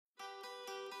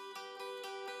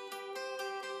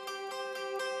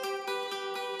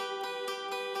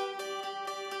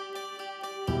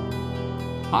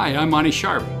Hi, I'm Monty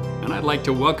Sharp, and I'd like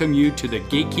to welcome you to the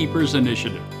Gatekeepers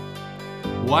Initiative.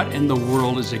 What in the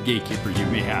world is a gatekeeper, you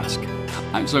may ask?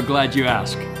 I'm so glad you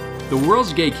asked. The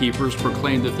world's gatekeepers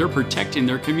proclaim that they're protecting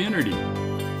their community,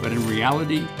 but in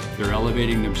reality, they're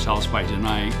elevating themselves by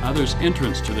denying others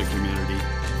entrance to their community,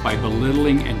 by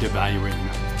belittling and devaluing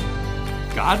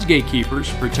them. God's gatekeepers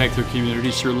protect their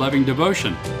communities through loving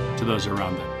devotion to those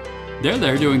around them. They're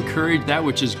there to encourage that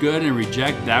which is good and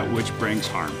reject that which brings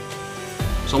harm.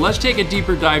 So let's take a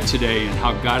deeper dive today in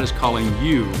how God is calling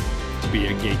you to be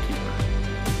a gatekeeper.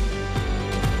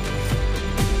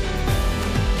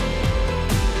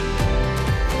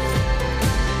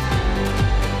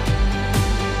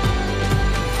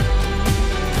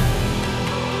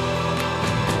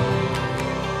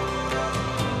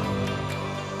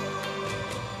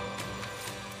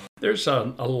 There's a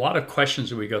lot of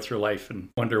questions that we go through life and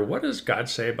wonder, what does God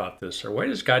say about this? Or why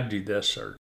does God do this?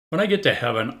 Or when I get to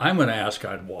heaven, I'm going to ask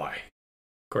God why.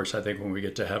 Of course, I think when we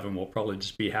get to heaven, we'll probably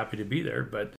just be happy to be there.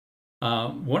 But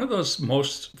one of those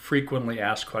most frequently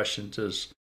asked questions is,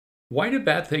 why do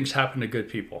bad things happen to good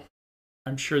people?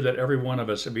 I'm sure that every one of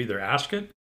us have either asked it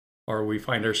or we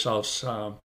find ourselves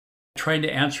trying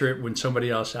to answer it when somebody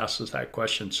else asks us that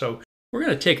question. So we're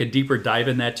going to take a deeper dive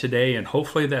in that today, and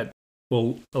hopefully that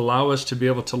will allow us to be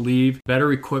able to leave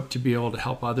better equipped to be able to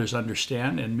help others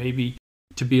understand, and maybe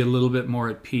to be a little bit more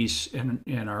at peace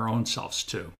in our own selves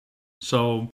too.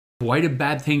 So why do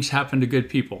bad things happen to good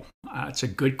people? It's a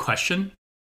good question.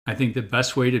 I think the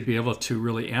best way to be able to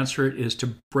really answer it is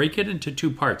to break it into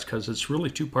two parts, because it's really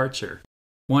two parts here.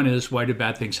 One is, why do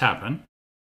bad things happen?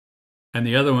 And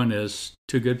the other one is,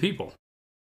 to good people.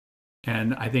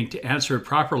 And I think to answer it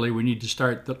properly, we need to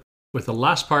start with the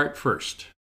last part first.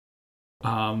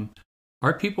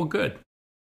 Are people good?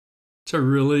 It's a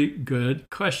really good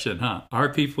question, huh?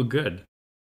 Are people good?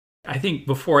 I think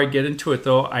before I get into it,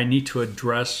 though, I need to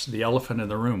address the elephant in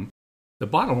the room. The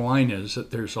bottom line is that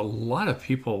there's a lot of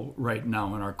people right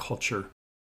now in our culture,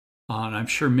 and I'm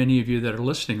sure many of you that are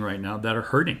listening right now, that are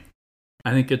hurting.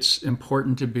 I think it's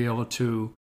important to be able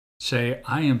to say,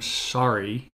 I am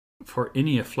sorry for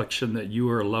any affliction that you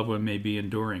or a loved one may be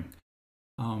enduring.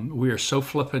 We are so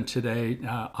flippant today,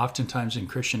 oftentimes in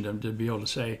Christendom, to be able to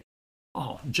say,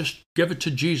 oh, just give it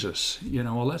to Jesus.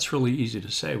 Well, that's really easy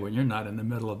to say when you're not in the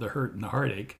middle of the hurt and the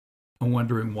heartache and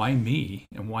wondering, why me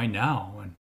and why now?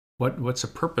 And what's the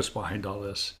purpose behind all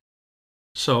this?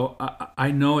 So I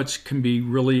know it can be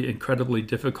really incredibly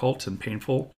difficult and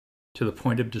painful to the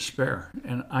point of despair.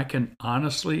 And I can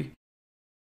honestly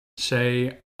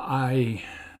say, I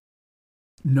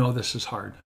know this is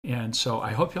hard. And so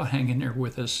I hope you'll hang in there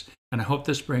with us, and I hope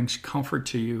this brings comfort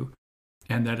to you,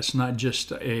 and that it's not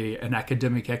just an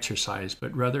academic exercise,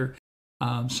 but rather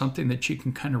something that you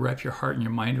can kind of wrap your heart and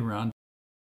your mind around,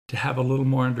 to have a little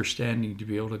more understanding, to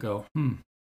be able to go,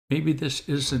 maybe this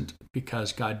isn't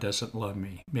because God doesn't love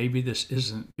me. Maybe this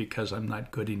isn't because I'm not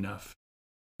good enough.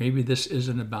 Maybe this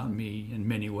isn't about me in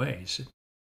many ways.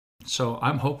 So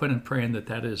I'm hoping and praying that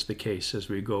that is the case as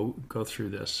we go through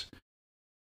this.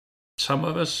 Some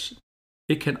of us,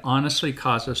 it can honestly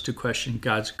cause us to question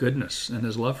God's goodness and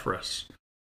His love for us,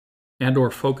 and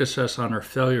or focus us on our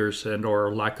failures and or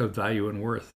our lack of value and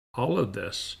worth. All of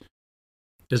this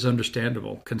is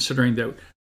understandable, considering that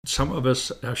some of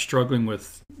us are struggling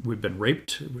with, we've been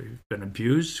raped, we've been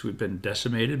abused, we've been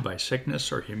decimated by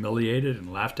sickness or humiliated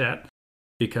and laughed at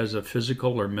because of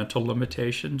physical or mental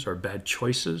limitations or bad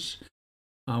choices.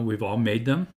 We've all made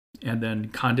them. And then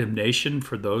condemnation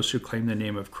for those who claim the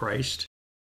name of Christ.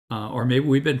 Or maybe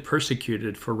we've been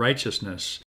persecuted for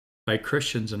righteousness by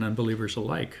Christians and unbelievers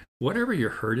alike. Whatever your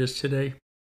hurt is today,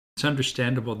 it's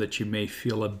understandable that you may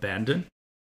feel abandoned,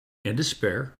 in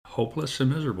despair, hopeless,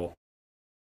 and miserable.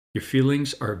 Your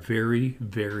feelings are very,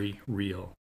 very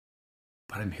real.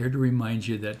 But I'm here to remind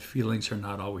you that feelings are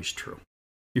not always true.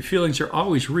 Your feelings are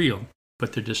always real,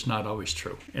 but they're just not always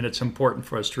true. And it's important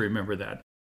for us to remember that.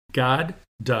 God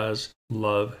does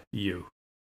love you,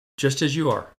 just as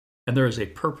you are. And there is a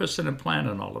purpose and a plan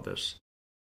in all of this.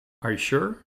 Are you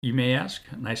sure? You may ask.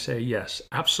 And I say, yes,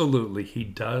 absolutely. He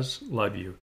does love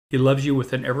you. He loves you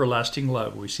with an everlasting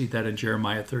love. We see that in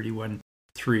Jeremiah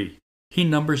 31:3. He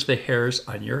numbers the hairs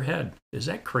on your head. Is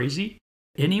that crazy?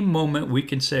 Any moment we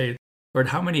can say, Lord,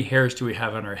 how many hairs do we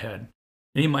have on our head?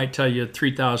 And He might tell you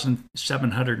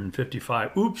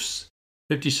 3,755. Oops,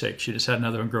 56. You just had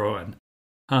another one grow in.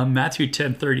 Matthew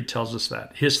 10:30 tells us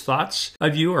that. His thoughts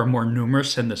of you are more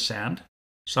numerous than the sand.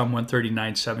 Psalm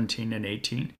 139:17 and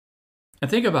 18. And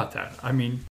think about that. I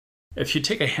mean, if you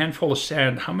take a handful of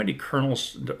sand, how many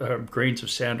grains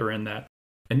of sand are in that?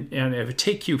 And it would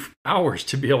take you hours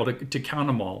to be able to count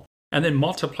them all. And then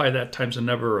multiply that times the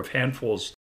number of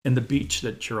handfuls in the beach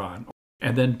that you're on,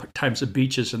 and then times the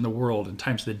beaches in the world, and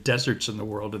times the deserts in the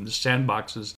world, and the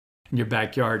sandboxes in your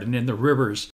backyard, and in the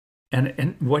rivers.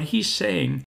 And what he's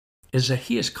saying is that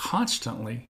he is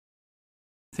constantly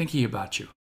thinking about you.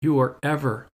 You are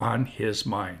ever on his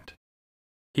mind.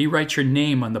 He writes your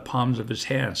name on the palms of his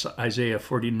hands, Isaiah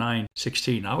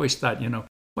 49:16. I always thought,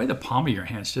 why the palm of your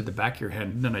hand instead of the back of your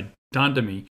hand? And then it dawned on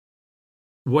me,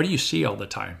 what do you see all the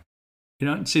time? You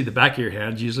don't see the back of your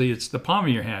hand. Usually it's the palm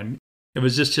of your hand. It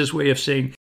was just his way of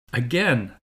saying,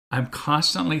 again, I'm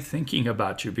constantly thinking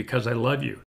about you because I love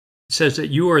you. It says that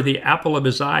you are the apple of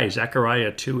his eye,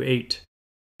 Zechariah 2:8.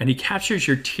 And he captures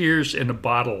your tears in a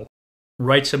bottle,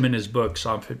 writes them in his book,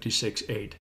 Psalm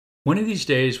 56:8. One of these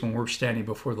days when we're standing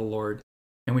before the Lord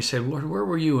and we say, Lord, where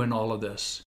were you in all of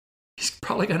this? He's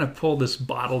probably going to pull this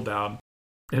bottle down.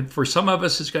 And for some of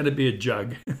us, it's going to be a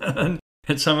jug. And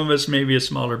some of us, maybe a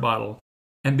smaller bottle.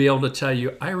 And be able to tell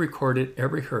you, I recorded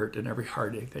every hurt and every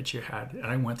heartache that you had. And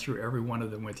I went through every one of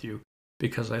them with you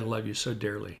because I love you so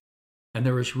dearly. And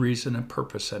there was reason and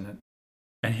purpose in it.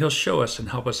 And he'll show us and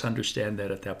help us understand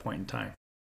that at that point in time.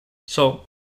 So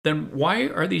then why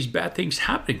are these bad things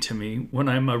happening to me when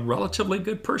I'm a relatively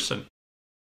good person?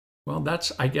 Well,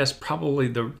 that's, I guess, probably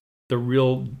the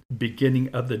real beginning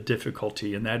of the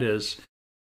difficulty. And that is,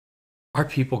 are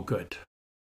people good?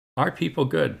 Are people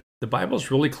good? The Bible's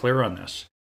really clear on this.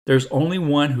 There's only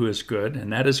one who is good,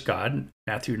 and that is God,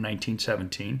 Matthew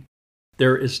 19:17.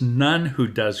 There is none who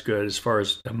does good as far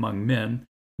as among men,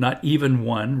 not even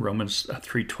one. Romans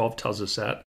 3:12 tells us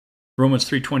that. Romans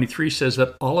 3:23 says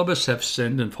that all of us have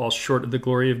sinned and fall short of the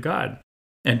glory of God.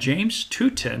 And James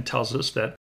 2:10 tells us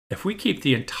that if we keep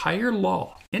the entire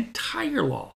law, and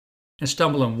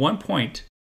stumble in one point,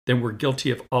 then we're guilty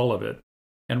of all of it.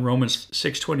 And Romans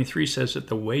 6:23 says that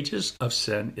the wages of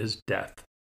sin is death.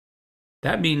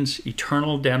 That means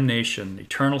eternal damnation,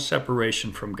 eternal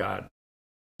separation from God.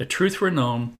 The truth were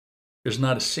known, there's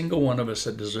not a single one of us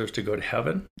that deserves to go to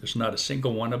heaven. There's not a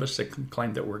single one of us that can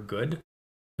claim that we're good.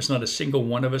 There's not a single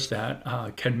one of us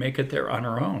that can make it there on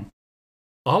our own.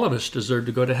 All of us deserve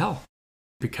to go to hell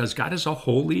because God is a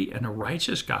holy and a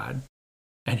righteous God.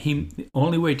 And the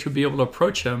only way to be able to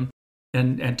approach him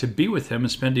and to be with him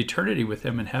and spend eternity with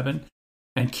him in heaven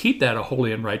and keep that a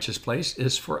holy and righteous place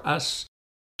is for us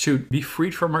to be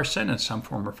freed from our sin in some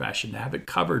form or fashion, to have it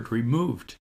covered,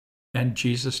 removed. And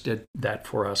Jesus did that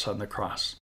for us on the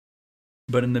cross.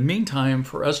 But in the meantime,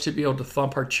 for us to be able to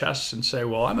thump our chests and say,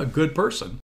 well, I'm a good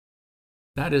person,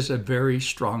 that is a very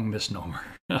strong misnomer.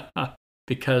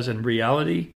 Because in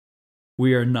reality,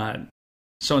 we are not.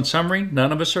 So in summary,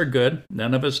 none of us are good.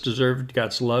 None of us deserve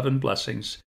God's love and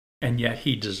blessings. And yet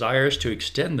he desires to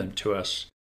extend them to us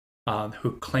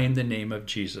who claim the name of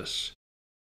Jesus.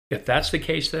 If that's the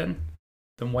case, then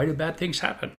why do bad things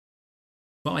happen?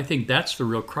 Well, I think that's the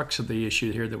real crux of the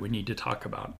issue here that we need to talk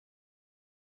about.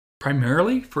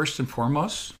 Primarily, first and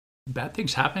foremost, bad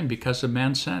things happen because of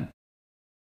man's sin.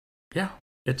 Yeah,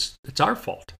 it's our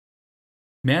fault.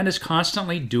 Man is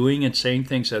constantly doing and saying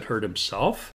things that hurt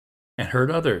himself and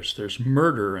hurt others. There's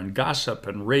murder and gossip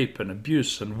and rape and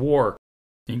abuse and war.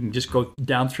 You can just go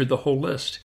down through the whole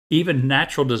list. Even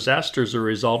natural disasters are a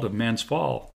result of man's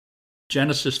fall.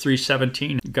 Genesis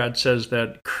 3:17, God says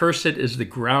that cursed is the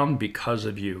ground because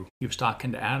of you. He was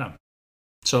talking to Adam.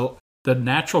 So the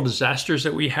natural disasters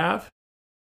that we have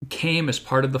came as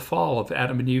part of the fall of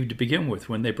Adam and Eve to begin with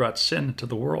when they brought sin into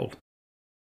the world.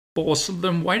 But well, so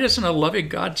then why doesn't a loving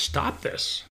God stop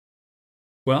this?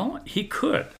 Well, he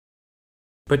could.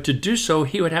 But to do so,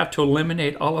 he would have to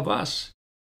eliminate all of us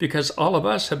because all of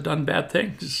us have done bad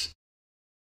things.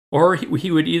 Or he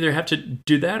would either have to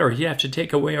do that or he'd have to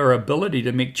take away our ability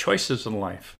to make choices in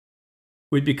life.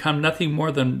 We'd become nothing more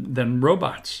than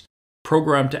robots,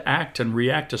 programmed to act and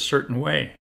react a certain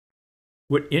way.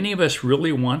 Would any of us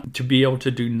really want to be able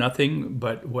to do nothing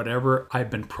but whatever I've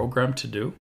been programmed to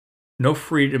do? No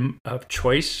freedom of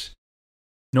choice,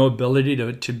 no ability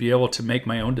to be able to make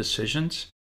my own decisions?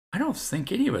 I don't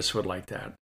think any of us would like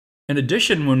that. In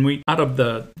addition, when we, out of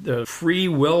the free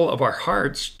will of our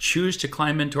hearts, choose to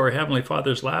climb into our Heavenly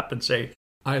Father's lap and say,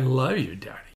 I love you,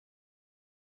 Daddy,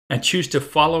 and choose to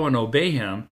follow and obey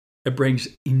him, it brings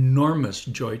enormous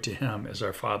joy to him as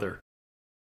our Father,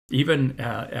 even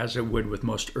as it would with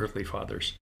most earthly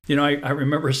fathers. You know, I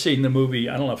remember seeing the movie,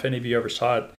 I don't know if any of you ever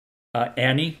saw it,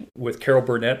 Annie with Carol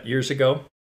Burnett years ago.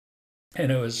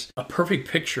 And it was a perfect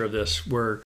picture of this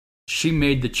where she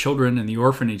made the children in the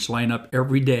orphanage line up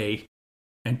every day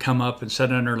and come up and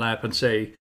sit on her lap and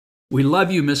say, we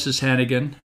love you, Mrs.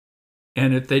 Hannigan.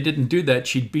 And if they didn't do that,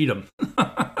 she'd beat them.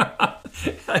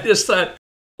 I just thought,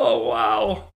 Oh,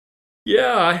 wow.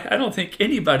 Yeah, I don't think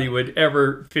anybody would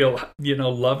ever feel,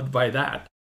 loved by that.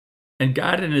 And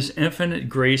God, in His infinite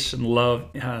grace and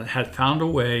love, had found a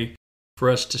way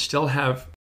for us to still have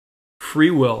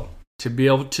free will, to be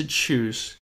able to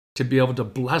choose, to be able to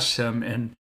bless Him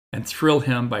and thrill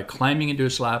Him by climbing into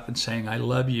His lap and saying, I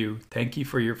love you. Thank you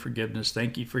for your forgiveness.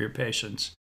 Thank you for your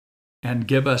patience. And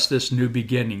give us this new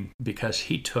beginning because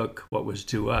He took what was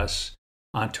due us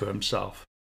onto Himself.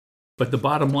 But the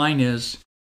bottom line is,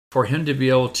 for Him to be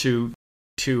able to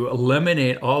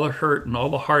eliminate all the hurt and all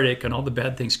the heartache and all the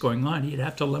bad things going on, He'd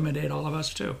have to eliminate all of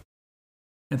us too.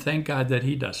 And thank God that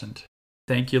He doesn't.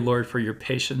 Thank you, Lord, for your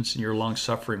patience and your long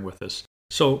suffering with us.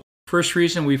 So, first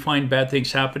reason we find bad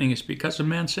things happening is because of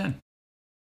man's sin.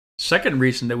 Second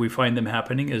reason that we find them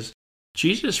happening is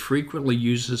Jesus frequently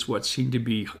uses what seem to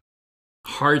be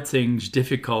hard things,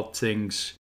 difficult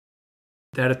things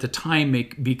that at the time may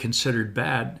be considered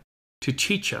bad to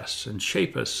teach us and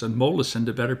shape us and mold us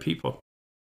into better people.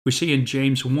 We see in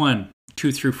James 1,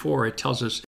 2 through 4, it tells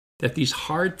us that these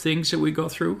hard things that we go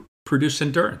through produce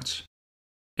endurance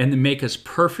and they make us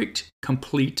perfect,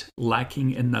 complete,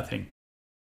 lacking in nothing.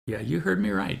 Yeah, you heard me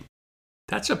right.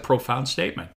 That's a profound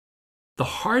statement. The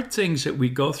hard things that we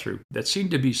go through that seem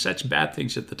to be such bad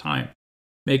things at the time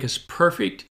make us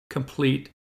perfect,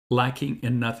 complete, lacking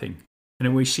in nothing. And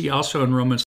then we see also in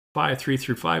Romans 5, 3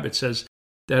 through 5, it says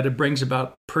that it brings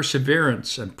about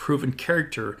perseverance and proven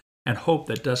character and hope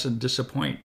that doesn't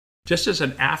disappoint. Just as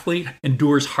an athlete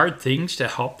endures hard things to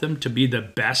help them to be the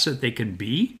best that they can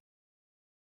be,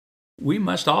 we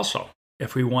must also,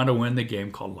 if we want to win the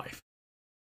game called life.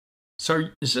 So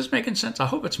is this making sense? I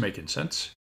hope it's making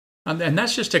sense. And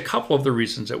that's just a couple of the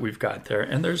reasons that we've got there.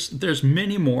 And there's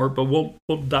many more, but we'll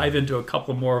dive into a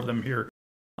couple more of them here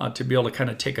to be able to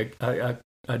kind of take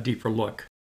a deeper look.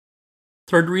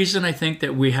 Third reason I think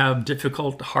that we have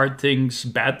difficult, hard things,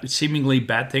 seemingly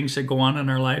bad things that go on in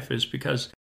our life is because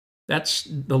that's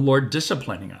the Lord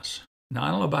disciplining us. Now,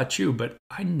 I don't know about you, but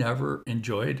I never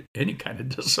enjoyed any kind of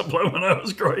discipline when I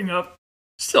was growing up.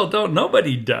 Still don't.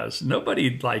 Nobody does.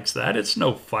 Nobody likes that. It's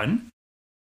no fun.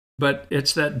 But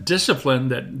it's that discipline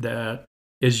that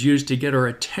is used to get our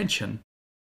attention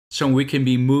so we can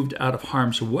be moved out of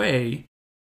harm's way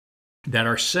that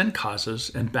our sin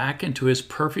causes and back into His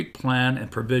perfect plan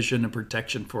and provision and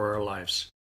protection for our lives.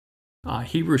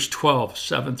 Hebrews 12,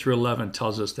 7 through 11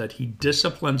 tells us that He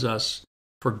disciplines us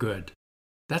for good.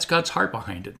 That's God's heart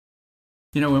behind it.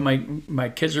 You know, when my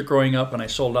kids are growing up and I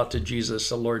sold out to Jesus,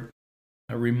 the Lord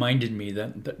reminded me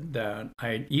that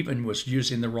I even was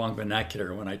using the wrong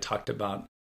vernacular when I talked about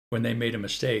when they made a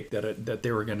mistake, that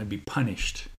they were going to be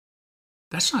punished.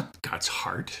 That's not God's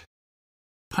heart.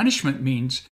 Punishment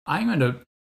means I'm going to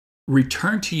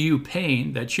return to you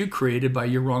pain that you created by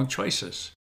your wrong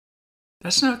choices.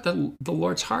 That's not the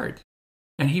Lord's heart.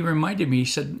 And He reminded me, He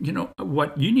said, you know,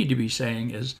 what you need to be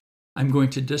saying is, I'm going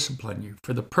to discipline you.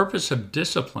 For the purpose of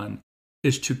discipline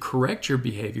is to correct your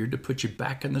behavior, to put you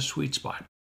back in the sweet spot,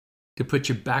 to put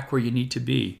you back where you need to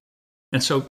be. And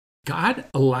so God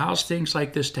allows things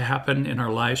like this to happen in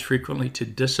our lives frequently to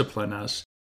discipline us,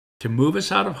 to move us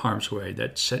out of harm's way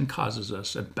that sin causes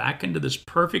us and back into this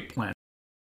perfect plan,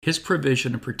 His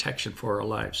provision and protection for our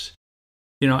lives.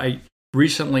 You know, I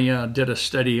recently did a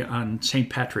study on St.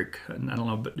 Patrick, and I don't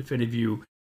know if any of you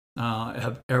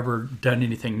have ever done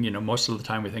anything. You know, most of the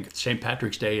time we think St.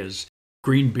 Patrick's Day is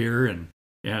green beer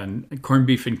and corned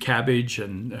beef and cabbage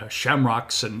and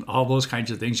shamrocks and all those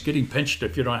kinds of things, getting pinched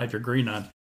if you don't have your green on.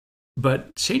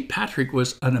 But St. Patrick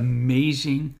was an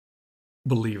amazing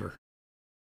believer.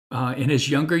 In his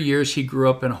younger years, he grew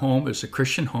up in a home, it was a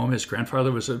Christian home. His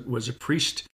grandfather was a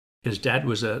priest. His dad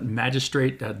was a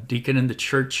magistrate, a deacon in the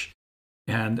church.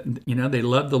 And, you know, they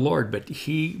loved the Lord, but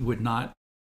he would not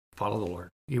follow the Lord.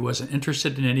 He wasn't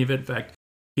interested in any of it. In fact,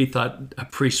 he thought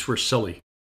priests were silly.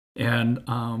 And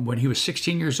when he was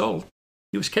 16 years old,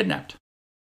 he was kidnapped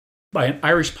by an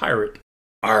Irish pirate.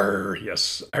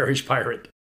 Yes, Irish pirate.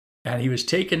 And he was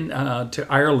taken to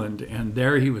Ireland, and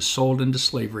there he was sold into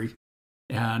slavery.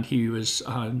 And he was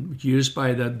used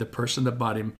by the person that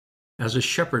bought him as a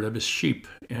shepherd of his sheep.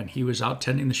 And he was out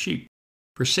tending the sheep.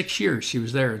 For 6 years, he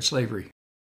was there in slavery.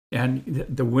 And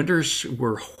the winters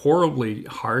were horribly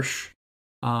harsh.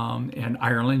 And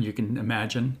Ireland, you can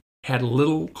imagine, had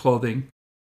little clothing.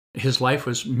 His life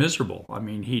was miserable. I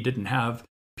mean, he didn't have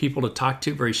people to talk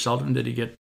to. Very seldom did he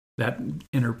get that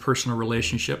interpersonal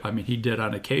relationship. I mean, he did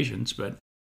on occasions, but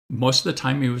most of the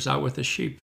time he was out with the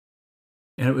sheep.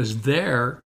 And it was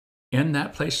there, in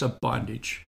that place of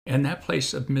bondage, in that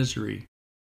place of misery,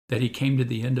 that he came to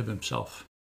the end of himself.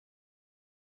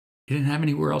 He didn't have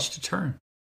anywhere else to turn.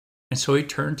 And so he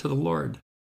turned to the Lord,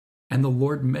 and the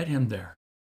Lord met him there.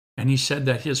 And he said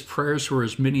that his prayers were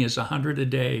as many as 100 a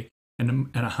day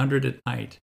and 100 at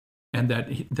night. And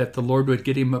that the Lord would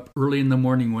get him up early in the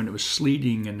morning when it was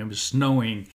sleeting and it was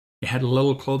snowing. He had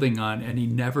little clothing on, and he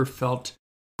never felt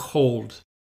cold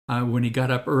when he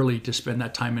got up early to spend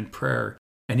that time in prayer.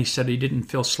 And he said he didn't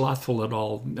feel slothful at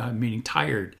all, meaning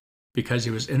tired, because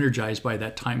he was energized by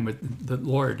that time with the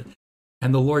Lord.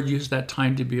 And the Lord used that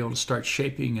time to be able to start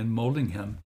shaping and molding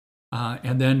him.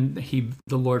 And then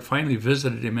the Lord finally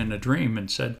visited him in a dream and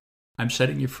said, I'm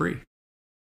setting you free.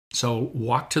 So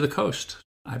walk to the coast.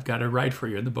 I've got a ride for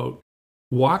you in the boat.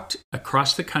 Walked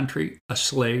across the country, a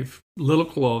slave, little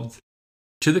clothed,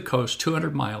 to the coast,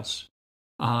 200 miles,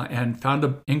 and found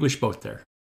an English boat there.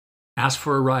 Asked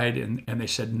for a ride, and they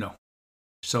said no.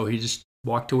 So he just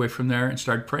walked away from there and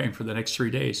started praying for the next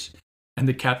 3 days. And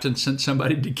the captain sent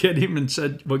somebody to get him and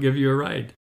said, we'll give you a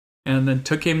ride. And then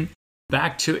took him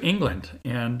back to England.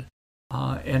 And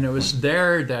it was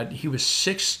there that he was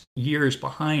 6 years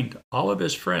behind all of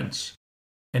his friends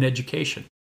in education.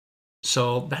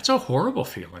 So that's a horrible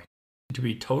feeling, to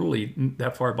be totally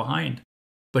that far behind.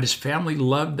 But his family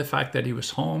loved the fact that he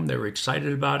was home. They were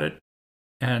excited about it.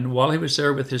 And while he was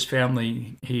there with his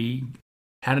family, he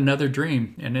had another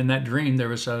dream. And in that dream, there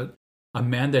was a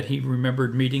man that he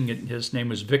remembered meeting. His name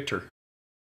was Victor.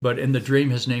 But in the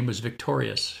dream, his name was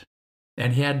Victorious.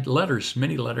 And he had letters,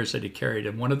 many letters that he carried.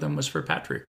 And one of them was for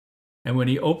Patrick. And when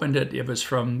he opened it, it was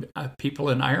from people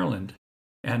in Ireland.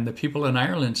 And the people in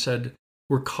Ireland said,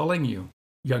 we're calling you,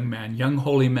 young man, young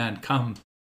holy man, come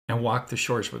and walk the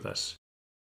shores with us.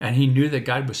 And he knew that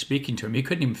God was speaking to him. He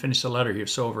couldn't even finish the letter. He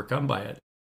was so overcome by it.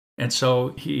 And so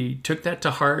he took that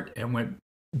to heart and went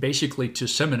basically to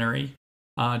seminary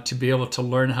to be able to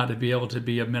learn how to be able to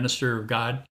be a minister of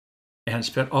God, and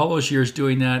spent all those years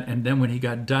doing that. And then when he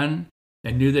got done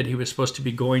and knew that he was supposed to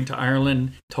be going to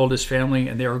Ireland, told his family,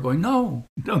 and they were going, no,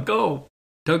 don't go.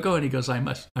 Don't go. And he goes, I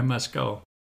must go.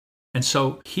 And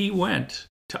so he went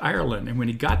to Ireland. And when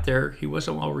he got there, he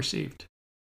wasn't well received.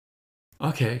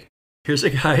 Okay, here's a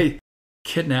guy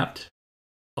kidnapped,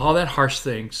 all that harsh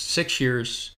things, 6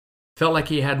 years, felt like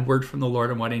he had word from the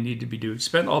Lord on what he needed to be doing,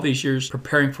 spent all these years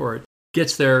preparing for it,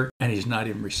 gets there, and he's not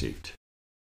even received.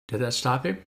 Did that stop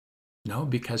him? No,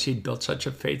 because he'd built such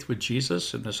a faith with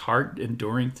Jesus, and this hard,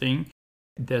 enduring thing,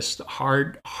 this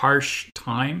hard, harsh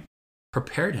time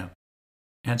prepared him.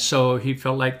 And so he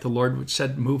felt like the Lord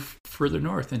said, move further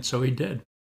north. And so he did.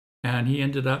 And he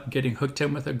ended up getting hooked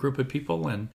in with a group of people,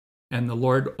 and the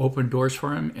Lord opened doors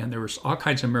for him. And there was all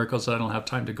kinds of miracles that I don't have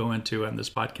time to go into on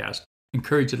this podcast.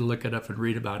 Encourage you to look it up and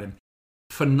read about him.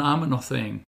 Phenomenal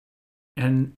thing.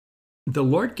 And the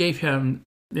Lord gave him,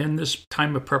 in this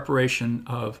time of preparation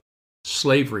of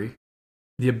slavery,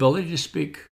 the ability to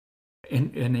speak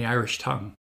in the Irish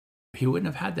tongue. He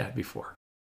wouldn't have had that before.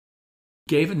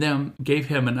 Gave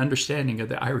him an understanding of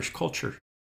the Irish culture.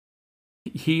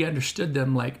 He understood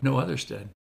them like no others did.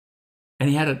 And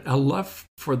he had a love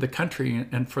for the country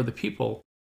and for the people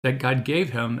that God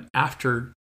gave him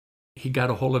after he got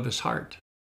a hold of his heart.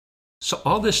 So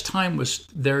all this time was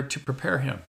there to prepare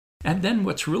him. And then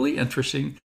what's really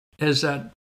interesting is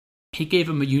that he gave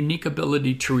him a unique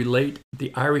ability to relate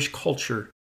the Irish culture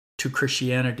to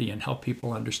Christianity and help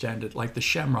people understand it, like the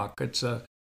shamrock. It's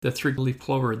the three-leaf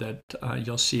clover that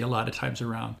you'll see a lot of times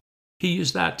around. He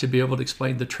used that to be able to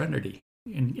explain the Trinity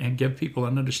and give people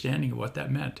an understanding of what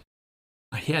that meant.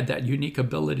 He had that unique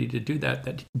ability to do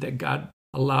that God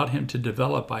allowed him to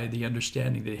develop by the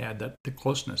understanding that he had, that the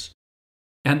closeness.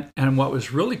 And what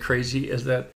was really crazy is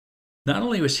that not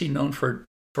only was he known for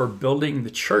building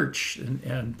the church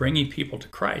and bringing people to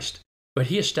Christ, but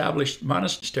he established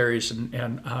monasteries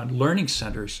and learning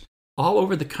centers all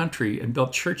over the country and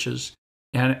built churches.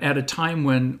 And at a time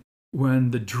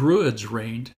when the Druids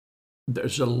reigned,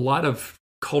 there's a lot of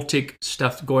cultic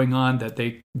stuff going on that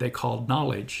they called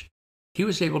knowledge. He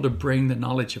was able to bring the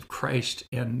knowledge of Christ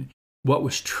and what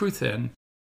was truth in,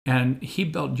 and he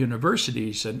built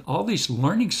universities and all these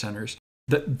learning centers.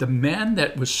 The man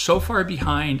that was so far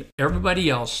behind everybody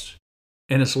else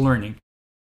in his learning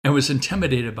and was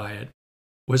intimidated by it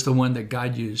was the one that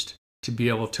God used to be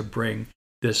able to bring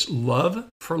this love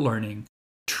for learning,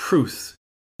 truth,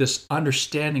 this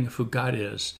understanding of who God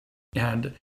is.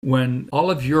 And when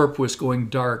all of Europe was going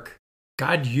dark,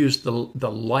 God used the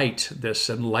light, this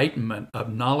enlightenment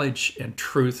of knowledge and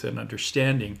truth and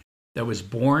understanding that was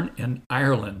born in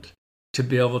Ireland to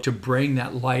be able to bring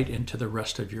that light into the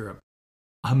rest of Europe.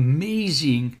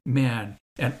 Amazing man.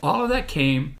 And all of that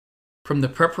came from the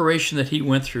preparation that he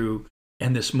went through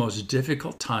in this most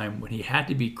difficult time when he had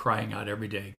to be crying out every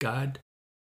day, God,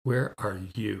 Where are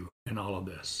you in all of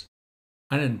this?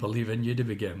 I didn't believe in you to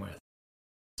begin with.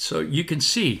 So you can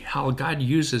see how God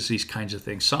uses these kinds of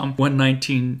things. Psalm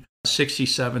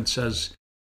 119:67 says,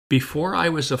 "Before I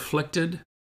was afflicted,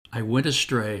 I went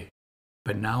astray,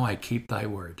 but now I keep thy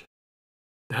word."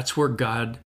 That's where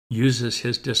God uses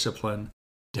his discipline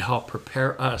to help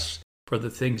prepare us for the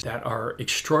things that are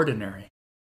extraordinary.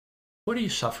 What are you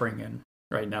suffering in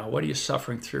right now? What are you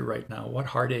suffering through right now? What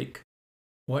heartache?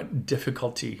 What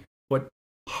difficulty? What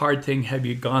hard thing have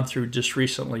you gone through just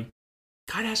recently?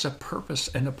 God has a purpose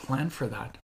and a plan for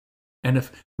that. And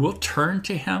if we'll turn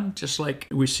to him, just like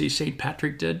we see St.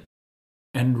 Patrick did,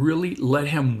 and really let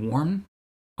him warm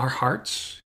our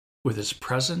hearts with his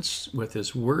presence, with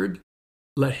his word,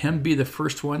 let him be the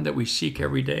first one that we seek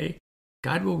every day,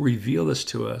 God will reveal this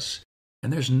to us.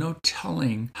 And there's no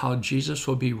telling how Jesus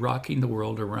will be rocking the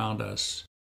world around us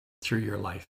through your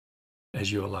life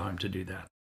as you allow him to do that.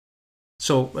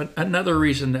 So another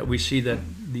reason that we see that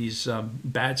these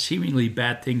seemingly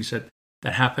bad things that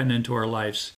happen into our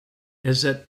lives is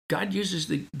that God uses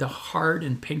the hard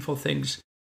and painful things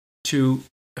to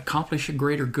accomplish a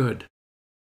greater good.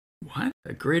 What?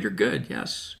 A greater good,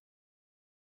 yes.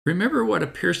 Remember, what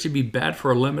appears to be bad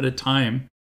for a limited time,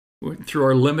 through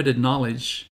our limited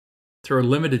knowledge, through our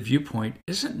limited viewpoint,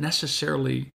 isn't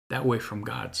necessarily that way from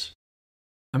God's.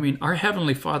 I mean, our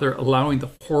Heavenly Father allowing the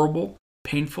horrible,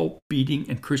 painful beating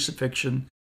and crucifixion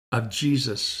of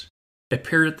Jesus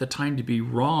appeared at the time to be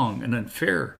wrong and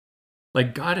unfair.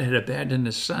 Like God had abandoned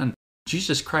his son.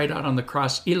 Jesus cried out on the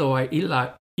cross, "Eloi,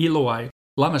 Eloi, Eloi,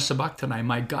 lama sabachthani,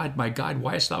 my God,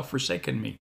 why hast thou forsaken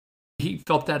me?" He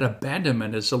felt that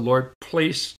abandonment as the Lord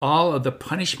placed all of the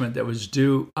punishment that was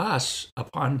due us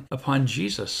upon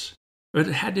Jesus. But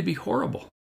it had to be horrible.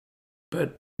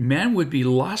 But man would be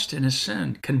lost in his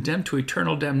sin, condemned to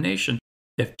eternal damnation,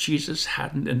 if Jesus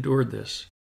hadn't endured this.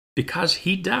 Because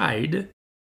he died,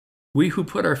 we who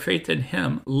put our faith in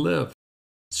him live.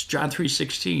 It's John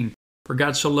 3:16. "For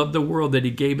God so loved the world that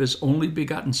he gave his only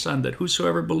begotten Son, that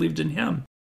whosoever believed in him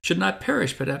should not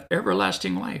perish but have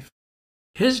everlasting life."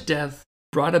 His death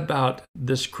brought about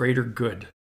this greater good.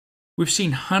 We've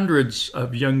seen hundreds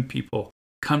of young people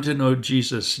come to know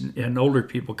Jesus and older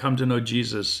people come to know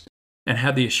Jesus and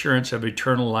have the assurance of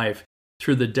eternal life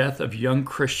through the death of young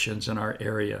Christians in our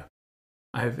area.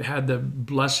 I've had the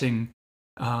blessing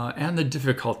and the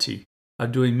difficulty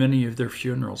of doing many of their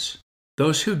funerals.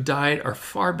 Those who died are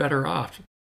far better off.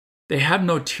 They have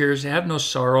no tears, they have no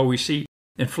sorrow. We see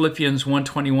in Philippians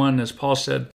 1:21, as Paul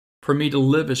said, "For me to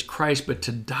live is Christ, but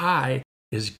to die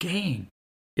is gain."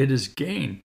 It is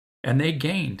gain. And they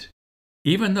gained.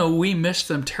 Even though we miss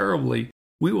them terribly,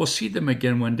 we will see them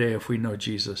again one day if we know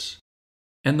Jesus.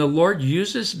 And the Lord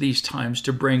uses these times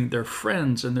to bring their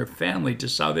friends and their family to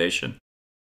salvation.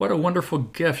 What a wonderful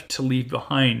gift to leave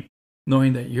behind,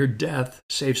 knowing that your death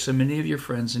saves so many of your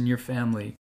friends and your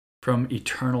family from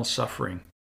eternal suffering.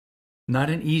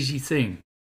 Not an easy thing,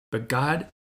 but God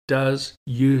does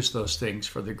use those things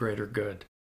for the greater good.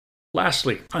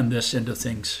 Lastly, on this end of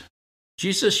things,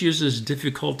 Jesus uses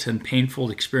difficult and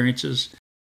painful experiences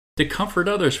to comfort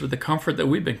others with the comfort that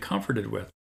we've been comforted with.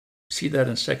 See that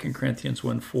in 2 Corinthians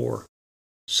 1:4.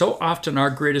 So often our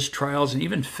greatest trials and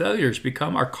even failures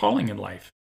become our calling in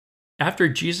life. After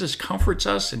Jesus comforts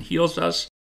us and heals us,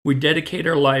 we dedicate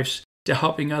our lives to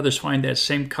helping others find that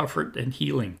same comfort and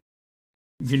healing.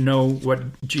 You know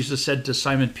what Jesus said to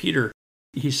Simon Peter.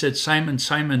 He said, "Simon,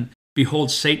 Simon, behold,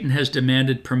 Satan has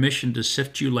demanded permission to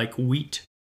sift you like wheat.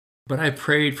 But I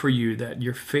prayed for you that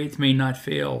your faith may not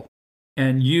fail.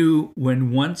 And you,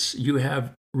 when once you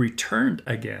have returned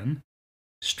again,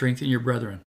 strengthen your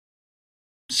brethren."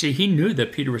 See, he knew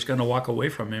that Peter was going to walk away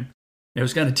from him. It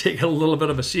was going to take a little bit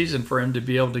of a season for him to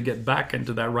be able to get back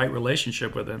into that right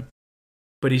relationship with him.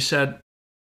 But he said,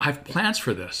 "I have plans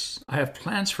for this. I have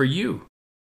plans for you.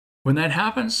 When that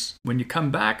happens, when you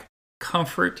come back,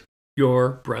 comfort your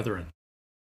brethren."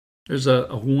 There's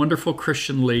a wonderful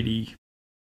Christian lady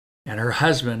and her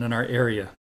husband in our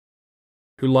area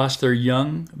who lost their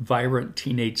young, vibrant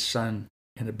teenage son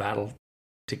in a battle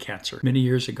to cancer many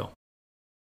years ago.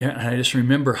 And I just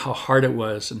remember how hard it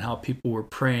was and how people were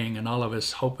praying and all of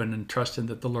us hoping and trusting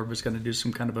that the Lord was going to do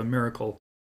some kind of a miracle.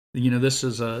 You know, this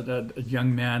is a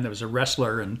young man that was a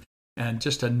wrestler and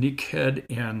just a neat kid,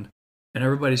 and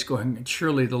everybody's going,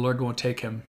 surely the Lord won't take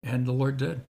him. And the Lord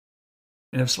did.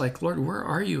 And it's like, Lord, where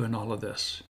are you in all of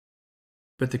this?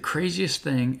 But the craziest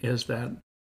thing is that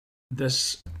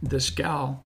this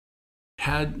gal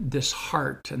had this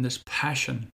heart and this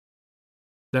passion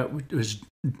that was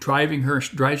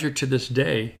drives her to this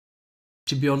day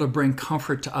to be able to bring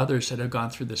comfort to others that have gone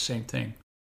through the same thing.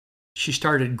 She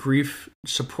started grief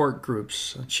support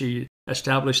groups. She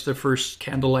established the first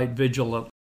candlelight vigil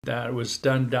that was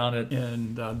done down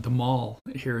in the mall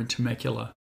here in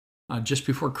Temecula just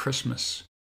before Christmas,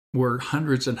 where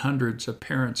hundreds and hundreds of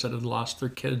parents that had lost their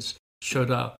kids showed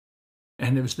up.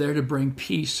 And it was there to bring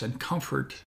peace and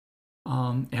comfort.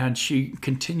 And she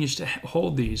continues to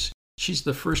hold these. She's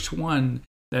the first one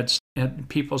that's at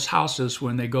people's houses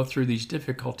when they go through these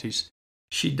difficulties.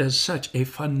 She does such a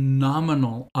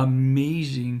phenomenal,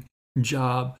 amazing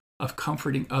job of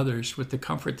comforting others with the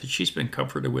comfort that she's been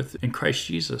comforted with in Christ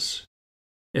Jesus.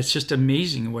 It's just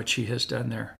amazing what she has done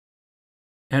there.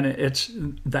 And it's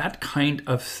that kind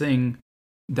of thing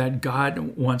that God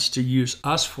wants to use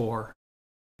us for.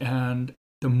 And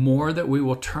the more that we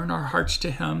will turn our hearts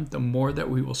to Him, the more that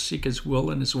we will seek His will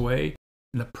and His way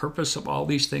and the purpose of all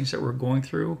these things that we're going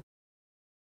through,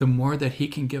 the more that He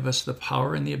can give us the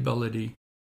power and the ability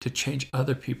to change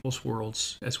other people's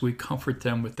worlds as we comfort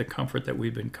them with the comfort that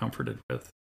we've been comforted with.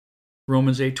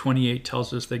 Romans 8:28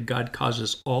 tells us that God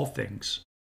causes all things,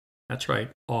 that's right,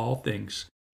 all things,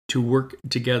 to work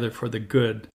together for the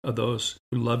good of those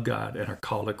who love God and are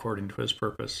called according to His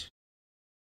purpose.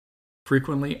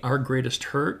 Frequently, our greatest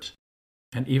hurt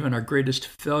and even our greatest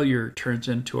failure turns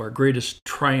into our greatest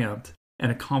triumph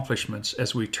and accomplishments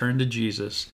as we turn to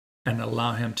Jesus and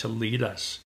allow Him to lead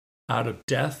us out of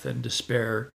death and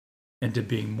despair into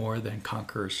being more than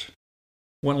conquerors.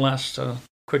 One last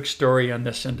quick story on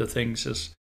this end of things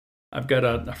is I've got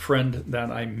a friend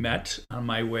that I met on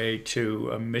my way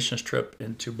to a missions trip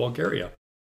into Bulgaria.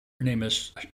 Her name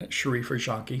is Sharif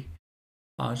Rajanki.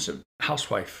 She's a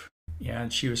housewife,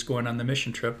 and she was going on the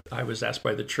mission trip. I was asked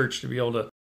by the church to be able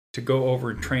to go over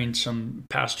and train some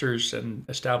pastors and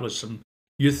establish some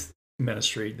youth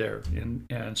ministry there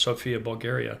in Sofia,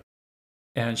 Bulgaria.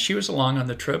 And she was along on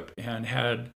the trip and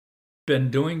had been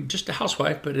doing, just a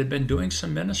housewife, but had been doing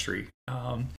some ministry.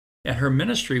 And her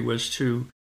ministry was to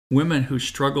women who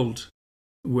struggled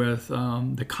with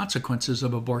the consequences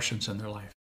of abortions in their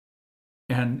life.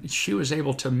 And she was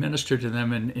able to minister to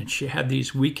them, and she had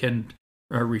these weekend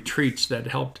retreats that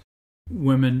helped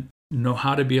women know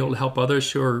how to be able to help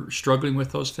others who are struggling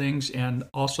with those things, and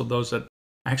also those that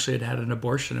actually had an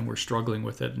abortion and were struggling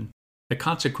with it. And the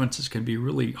consequences can be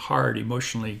really hard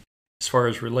emotionally, as far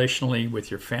as relationally with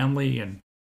your family and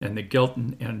the guilt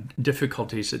and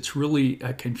difficulties. It's really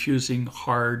a confusing,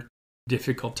 hard,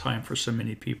 difficult time for so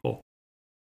many people.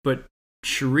 But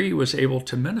Cherie was able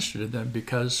to minister to them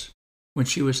because when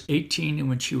she was 18 and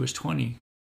when she was 20,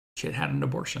 she had an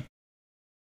abortion.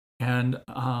 And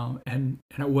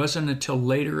it wasn't until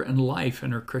later in life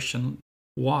in her Christian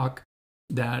walk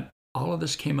that all of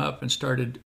this came up and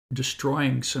started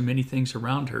destroying so many things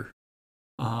around her.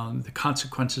 The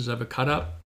consequences of a cut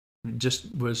up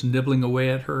just was nibbling away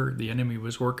at her. The enemy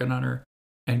was working on her.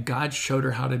 And God showed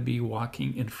her how to be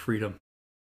walking in freedom.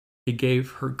 He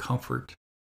gave her comfort,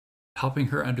 helping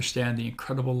her understand the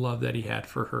incredible love that He had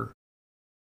for her.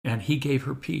 And He gave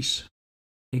her peace.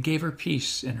 He gave her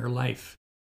peace in her life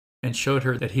and showed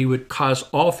her that He would cause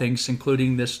all things,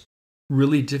 including this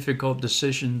really difficult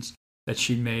decisions that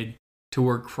she made, to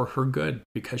work for her good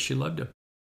because she loved Him.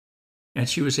 And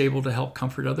she was able to help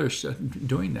comfort others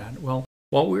doing that. Well,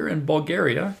 while we were in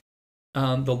Bulgaria,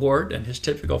 the Lord, in His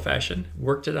typical fashion,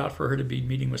 worked it out for her to be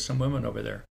meeting with some women over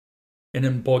there. And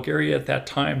in Bulgaria at that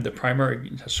time, the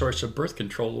primary source of birth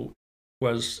control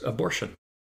was abortion.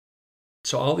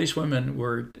 So all these women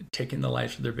were taking the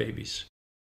lives of their babies.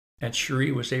 And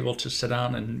Cherie was able to sit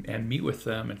down and meet with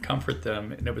them and comfort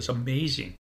them, and it was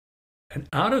amazing. And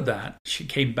out of that, she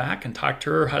came back and talked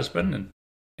to her husband,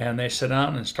 and they sat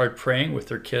down and started praying with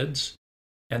their kids.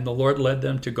 And the Lord led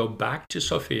them to go back to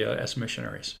Sofia as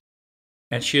missionaries.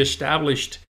 And she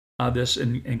established this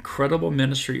incredible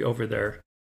ministry over there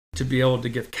to be able to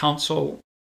give counsel,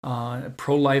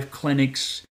 pro-life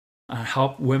clinics,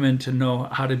 help women to know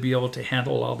how to be able to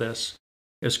handle all this.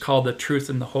 It's called the Truth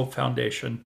and the Hope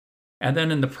Foundation. And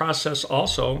then in the process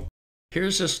also,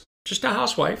 here's this, just a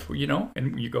housewife,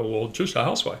 and you go, well, just a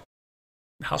housewife.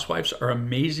 Housewives are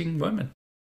amazing women.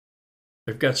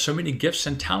 They've got so many gifts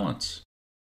and talents,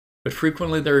 but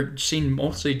frequently they're seen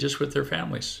mostly just with their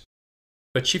families.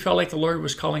 But she felt like the Lord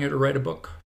was calling her to write a book.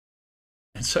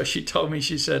 And so she told me,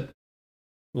 she said,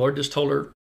 the Lord just told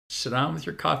her, sit down with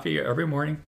your coffee every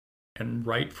morning and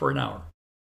write for an hour.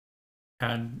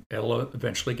 And it'll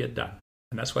eventually get done.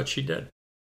 And that's what she did.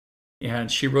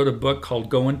 And she wrote a book called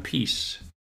Go in Peace.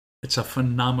 It's a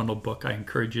phenomenal book. I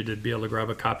encourage you to be able to grab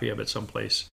a copy of it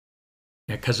someplace,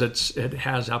 because it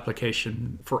has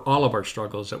application for all of our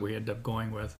struggles that we end up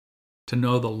going with, to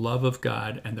know the love of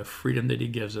God and the freedom that He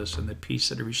gives us and the peace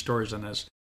that He restores in us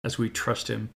as we trust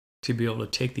Him to be able to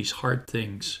take these hard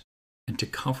things and to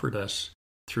comfort us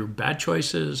through bad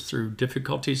choices, through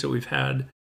difficulties that we've had,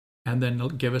 and then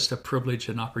give us the privilege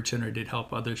and opportunity to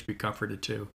help others be comforted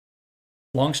too.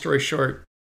 Long story short,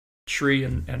 Shri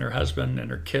and her husband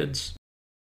and her kids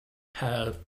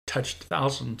have touched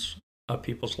thousands of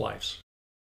people's lives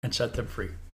and set them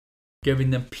free, giving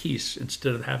them peace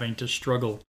instead of having to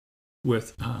struggle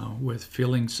with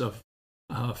feelings of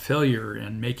failure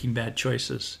and making bad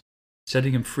choices,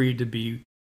 setting them free to be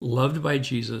loved by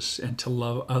Jesus and to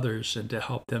love others and to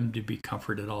help them to be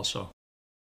comforted also.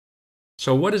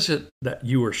 So what is it that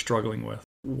you are struggling with?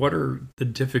 What are the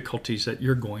difficulties that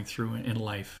you're going through in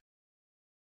life?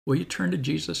 Will you turn to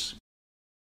Jesus?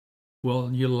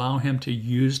 Will you allow Him to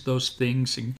use those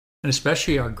things, and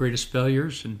especially our greatest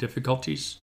failures and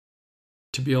difficulties,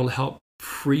 to be able to help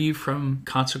free from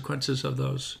consequences of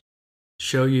those?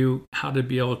 Show you how to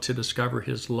be able to discover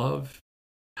His love,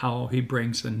 how He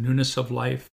brings the newness of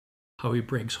life, how He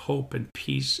brings hope and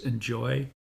peace and joy,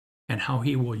 and how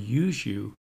He will use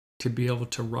you to be able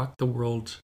to rock the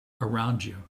world around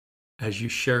you as you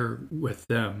share with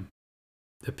them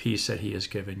the peace that He has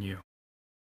given you.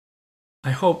 I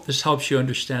hope this helps you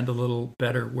understand a little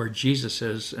better where Jesus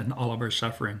is in all of our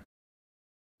suffering.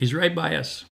 He's right by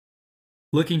us,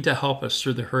 looking to help us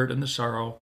through the hurt and the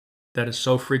sorrow that is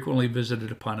so frequently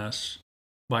visited upon us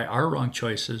by our wrong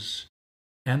choices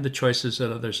and the choices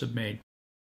that others have made.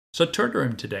 So turn to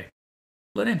Him today.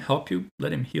 Let Him help you.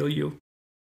 Let Him heal you,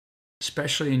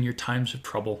 especially in your times of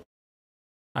trouble.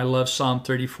 I love Psalm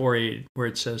 34:8, where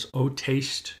it says, "Oh,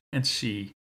 taste and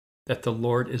see that the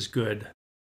Lord is good.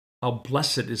 How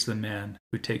blessed is the man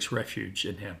who takes refuge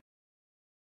in Him."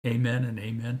 Amen and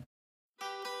amen.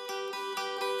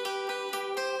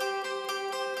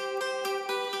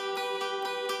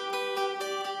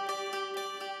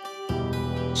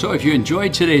 So if you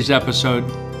enjoyed today's episode,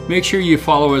 make sure you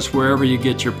follow us wherever you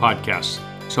get your podcasts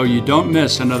so you don't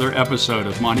miss another episode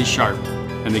of Monty Sharp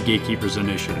and the Gatekeepers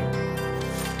Initiative.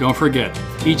 Don't forget,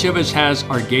 each of us has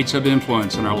our gates of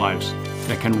influence in our lives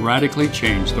that can radically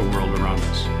change the world around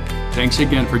us. Thanks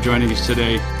again for joining us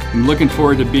today. I'm looking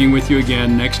forward to being with you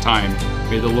again next time.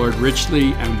 May the Lord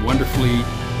richly and wonderfully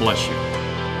bless you.